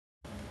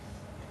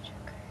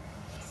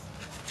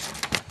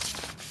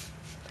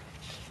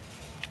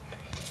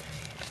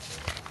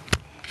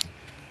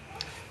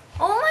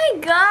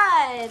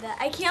god!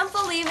 I can't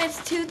believe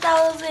it's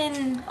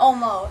 2000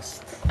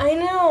 almost. I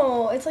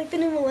know. It's like the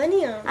new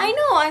millennium. I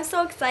know. I'm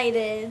so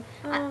excited.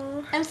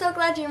 Oh. I'm so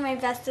glad you're my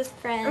bestest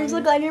friend. I'm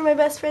so glad you're my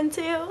best friend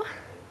too.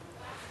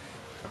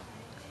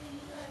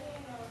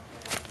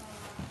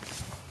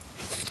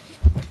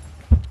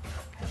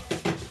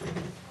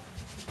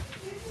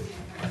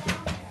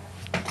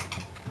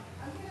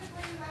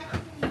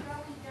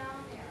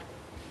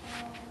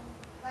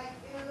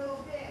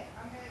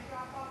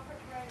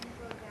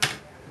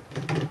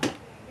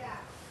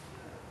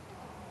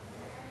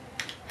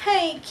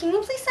 Hey, can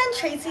you please send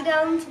Tracy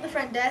down to the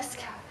front desk?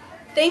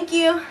 Thank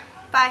you.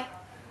 Bye.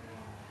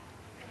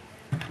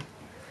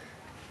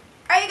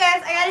 Alright, you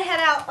guys, I gotta head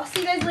out. I'll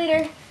see you guys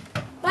later.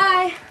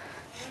 Bye.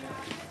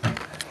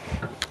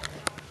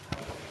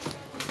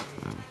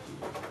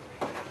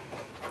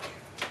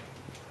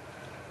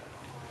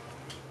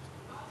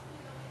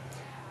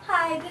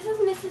 Hi, this is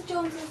Mrs.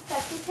 Jones'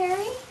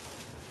 secretary,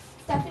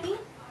 Stephanie.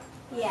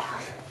 Yeah.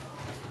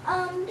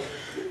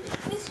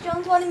 Miss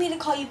Jones wanted me to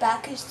call you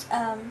back because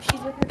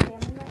she's with her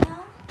family right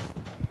now.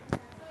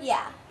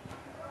 Yeah.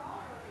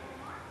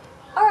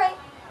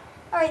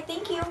 Alright,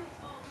 thank you.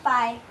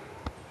 Bye.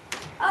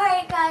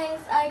 Alright, guys,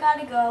 I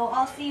gotta go.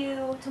 I'll see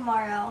you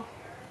tomorrow.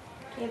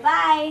 Okay,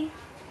 bye.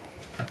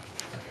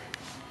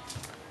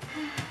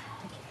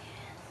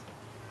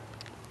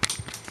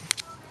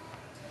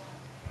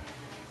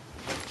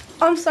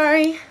 I'm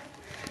sorry.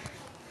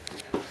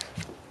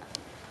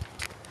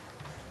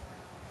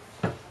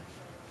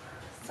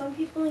 Some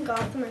people in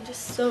Gotham are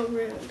just so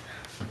rude.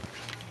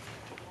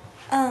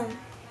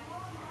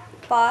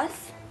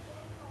 Boss?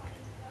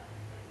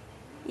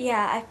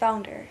 Yeah, I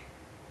found her.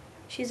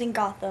 She's in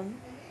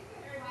Gotham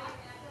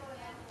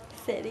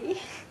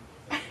City.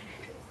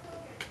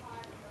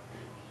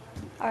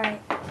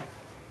 Alright.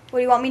 What do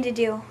you want me to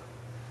do?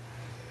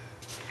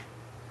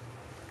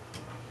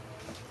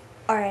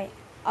 Alright,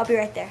 I'll be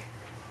right there.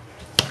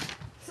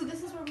 So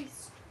this is where we...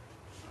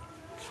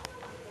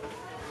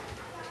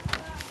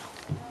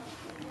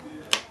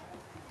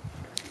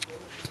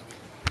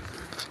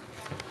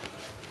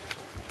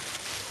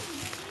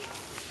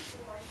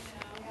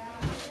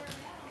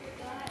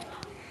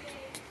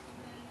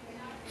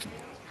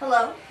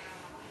 Hello?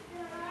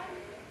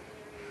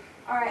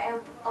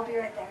 Alright, I'll be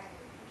right there.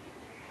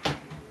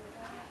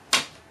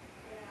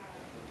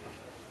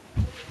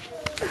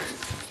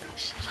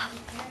 Shut up.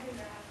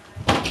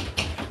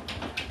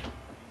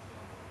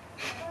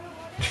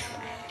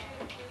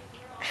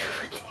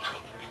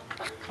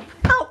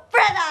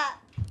 Alfreda!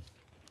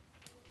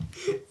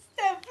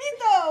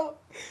 Stefito!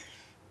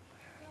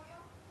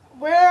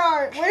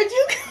 Where'd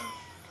you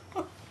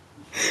come?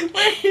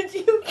 Where did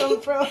you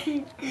come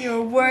from?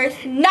 Your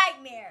worst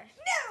nightmare.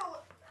 No!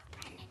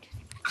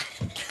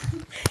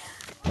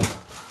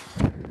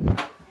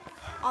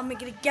 I'm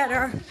gonna get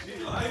her.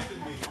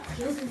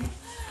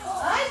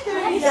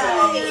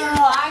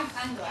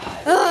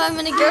 I'm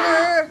gonna get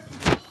her.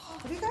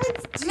 What are you guys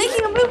I'm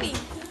making a movie.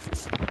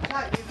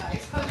 Not you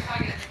guys. I'm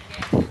talking to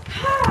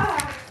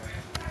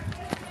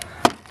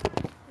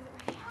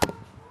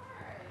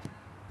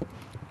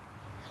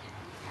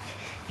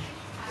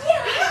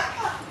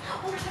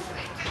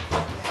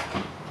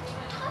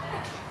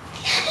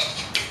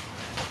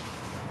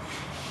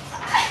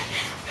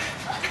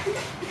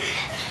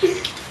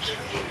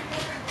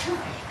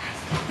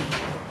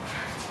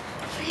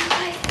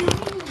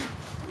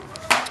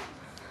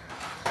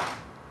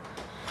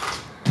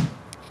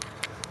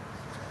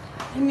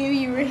I knew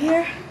you were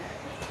here.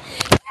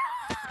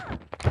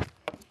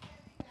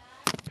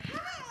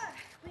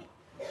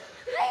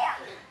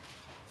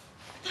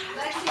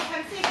 Lexi,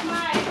 come take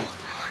mine.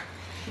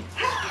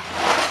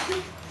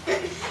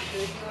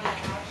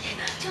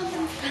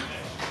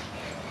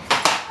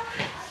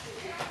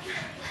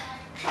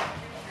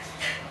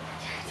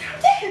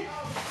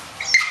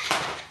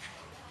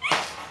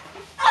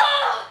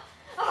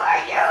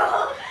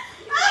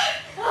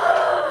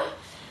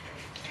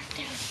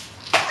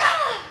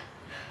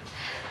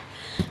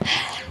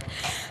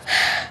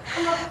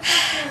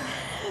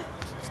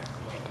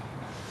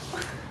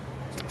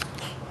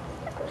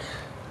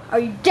 Are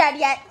you dead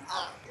yet?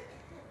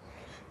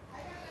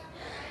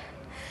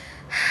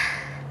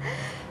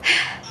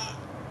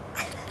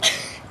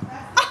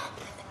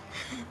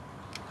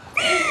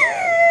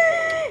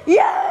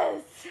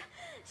 Yes!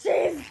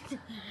 She's...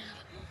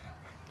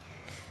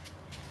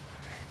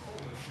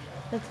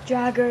 Let's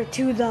drag her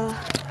to the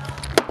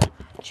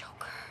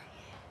Joker.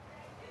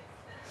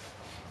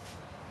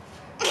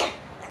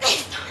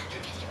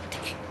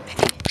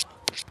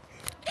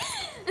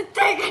 Let's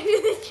take her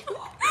to the Joker.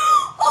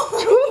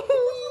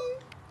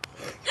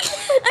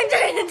 I'm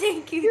trying to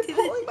take you to the...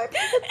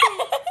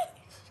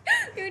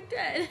 You're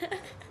dead.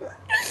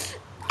 Let's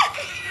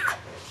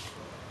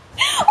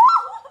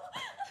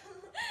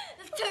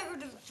take her to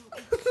the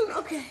Joker.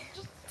 Okay.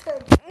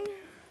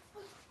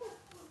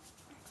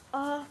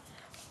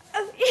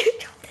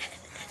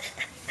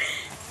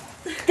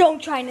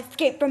 Don't try and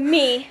escape from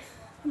me.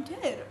 I'm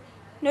dead.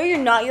 No, you're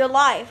not. You're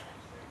alive.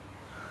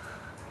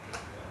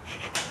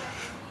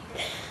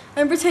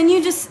 And pretend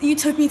you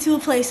took me to a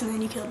place and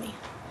then you killed me.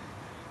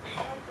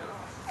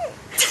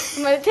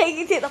 I'm gonna take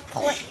you to the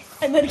place.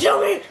 And then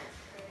kill me.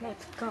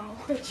 Let's go.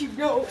 Let you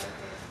know.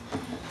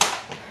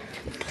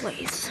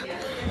 Place.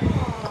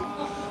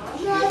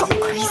 Go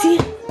crazy.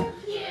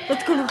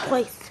 Let's go to the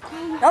place.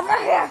 Over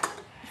here.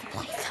 The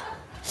place.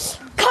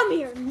 Come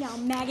here now,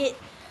 maggot.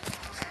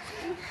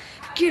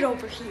 Get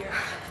over here.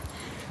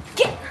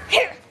 Get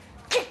here.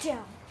 Get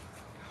down.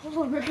 Hold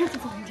on, my pants are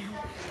falling down.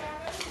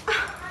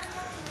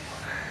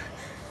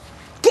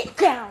 Get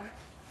down.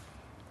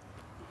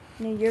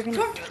 No, you're gonna.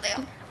 Don't do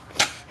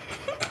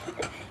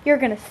that. You're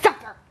gonna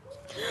suffer.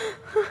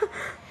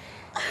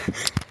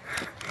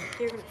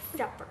 You're gonna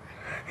suffer.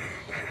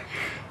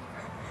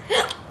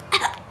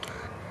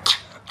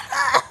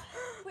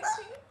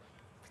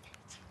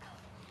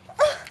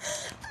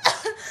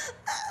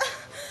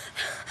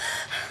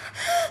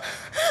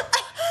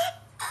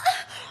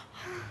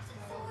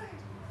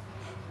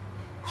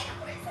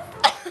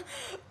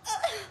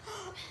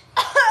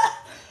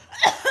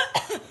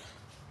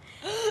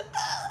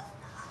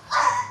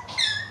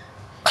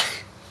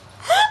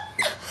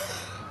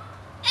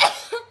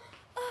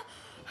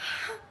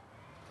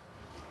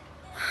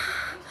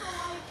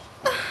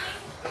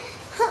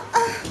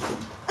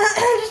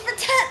 Just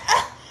pretend.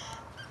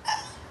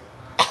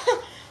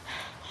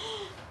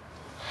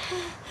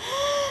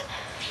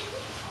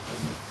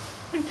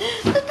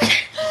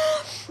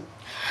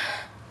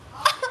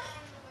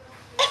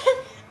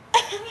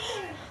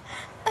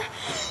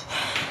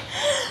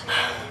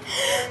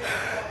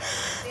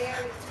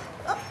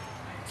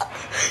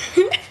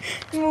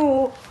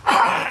 Ooh.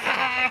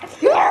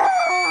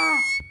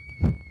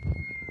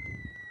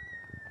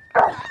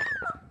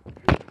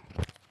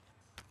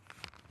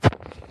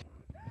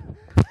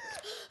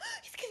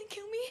 He's gonna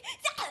kill me.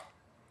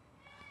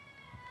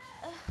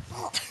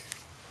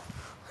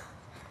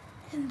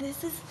 And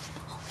this is.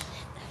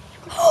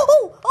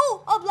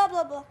 Oh, blah,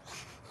 blah, blah.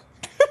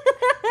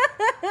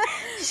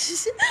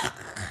 Is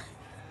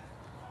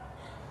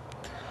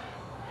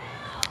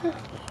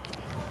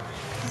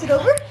it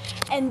over?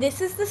 And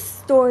this is the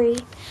story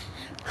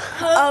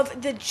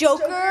of The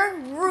Joker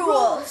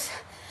Rules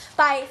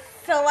by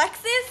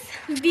Alexis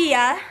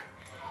Villa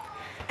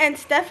And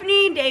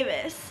Stephanie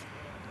Davis.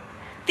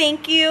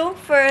 Thank you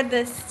for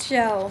this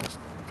show.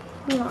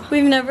 Yeah.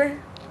 We've never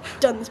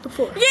Done this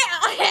before.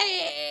 Yeah.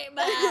 Okay.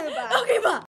 Bye. Bye. Okay. Bye.